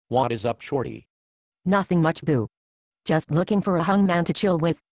What is up, shorty? Nothing much, boo. Just looking for a hung man to chill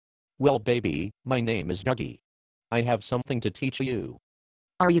with. Well, baby, my name is Dougie. I have something to teach you.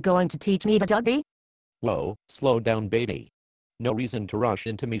 Are you going to teach me to Dougie? Whoa, slow down, baby. No reason to rush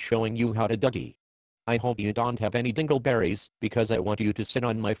into me showing you how to Dougie. I hope you don't have any dingleberries, because I want you to sit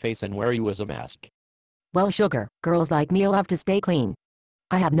on my face and wear you as a mask. Well, sugar, girls like me love to stay clean.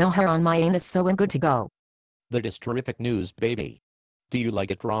 I have no hair on my anus, so I'm good to go. That is terrific news, baby. Do you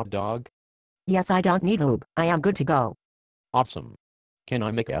like it raw, dog? Yes, I don't need lube. I am good to go. Awesome. Can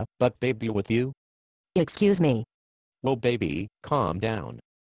I make a butt baby with you? Excuse me. Whoa, baby, calm down.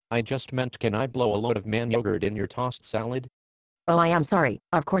 I just meant, can I blow a load of man yogurt in your tossed salad? Oh, I am sorry.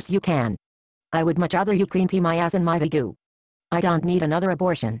 Of course you can. I would much rather you cream pee my ass in my vagoo. I don't need another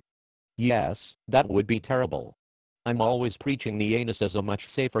abortion. Yes, that would be terrible. I'm always preaching the anus as a much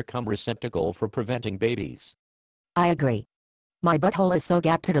safer cum receptacle for preventing babies. I agree. My butthole is so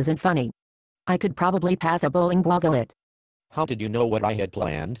gapped it isn't funny. I could probably pass a bowling ball through it. How did you know what I had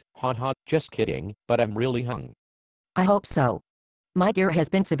planned? Hot hot, just kidding, but I'm really hung. I hope so. My gear has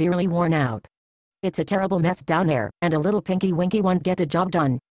been severely worn out. It's a terrible mess down there, and a little pinky winky won't get the job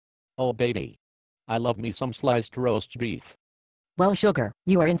done. Oh baby. I love me some sliced roast beef. Well, sugar,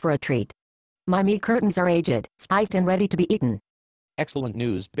 you are in for a treat. My meat curtains are aged, spiced and ready to be eaten. Excellent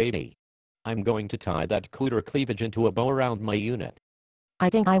news, baby. I'm going to tie that cooter cleavage into a bow around my unit.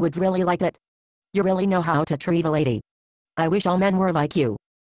 I think I would really like it. You really know how to treat a lady. I wish all men were like you.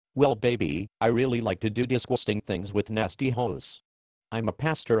 Well, baby, I really like to do disgusting things with nasty hoes. I'm a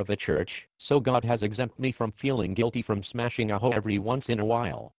pastor of a church, so God has exempt me from feeling guilty from smashing a hoe every once in a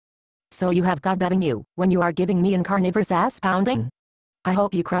while. So you have God that in you, when you are giving me an carnivorous ass pounding? I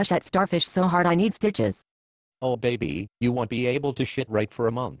hope you crush that starfish so hard I need stitches. Oh baby, you won't be able to shit right for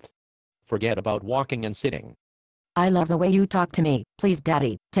a month. Forget about walking and sitting. I love the way you talk to me. Please,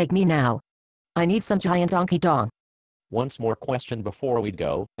 daddy, take me now. I need some giant donkey dong. Once more question before we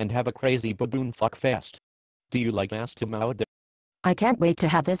go and have a crazy baboon fuck fest. Do you like ass to mouth? I can't wait to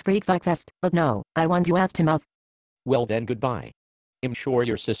have this freak fuck fest, but no, I want you ass to mouth. Well then, goodbye. I'm sure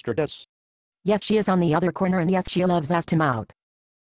your sister does. Yes, she is on the other corner, and yes, she loves ass to mouth.